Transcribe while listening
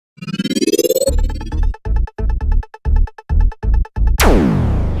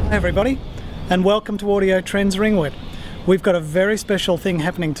Hey everybody, and welcome to AudioTrends Ringwood. We've got a very special thing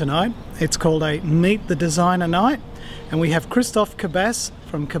happening tonight. It's called a Meet the Designer Night, and we have Christophe Cabasse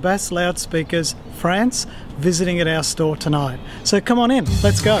from Cabasse Loudspeakers, France, visiting at our store tonight. So come on in,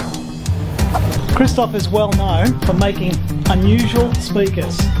 let's go. Christophe is well known for making unusual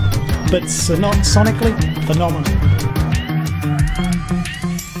speakers, but not sonically phenomenal.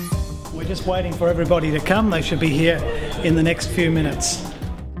 We're just waiting for everybody to come. They should be here in the next few minutes.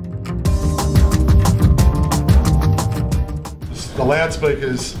 The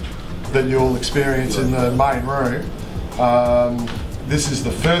loudspeakers that you'll experience in the main room, this is the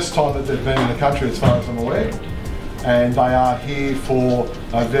first time that they've been in the country as far as I'm aware, and they are here for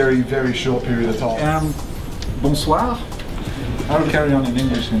a very, very short period of time. Bonsoir. I'll carry on in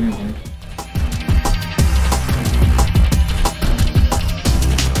English anyway.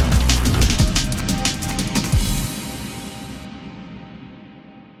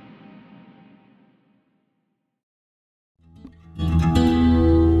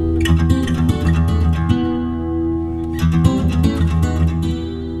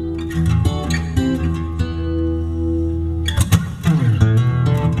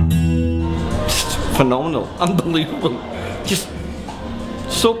 Phenomenal, unbelievable, just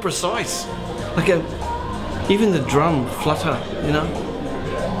so precise. Like even the drum flutter, you know,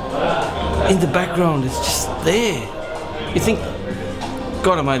 in the background, it's just there. You think,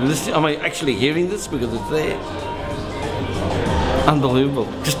 God, am I listening? Am I actually hearing this because it's there?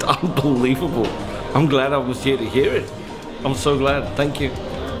 Unbelievable, just unbelievable. I'm glad I was here to hear it. I'm so glad. Thank you.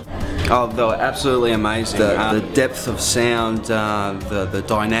 Oh, they were absolutely amazing. The depth of sound, the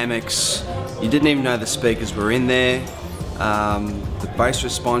dynamics. You didn't even know the speakers were in there. The bass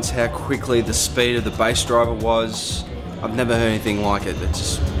response, how quickly the speed of the bass driver was. I've never heard anything like it. It's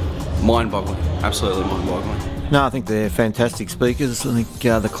just mind-boggling, absolutely mind-boggling. No, I think they're fantastic speakers. I think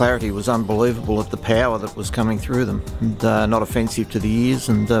the clarity was unbelievable at the power that was coming through them. And, not offensive to the ears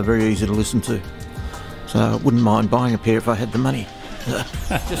and very easy to listen to. So I wouldn't mind buying a pair if I had the money.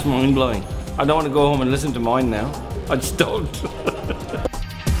 Just mind-blowing. I don't want to go home and listen to mine now. I just don't.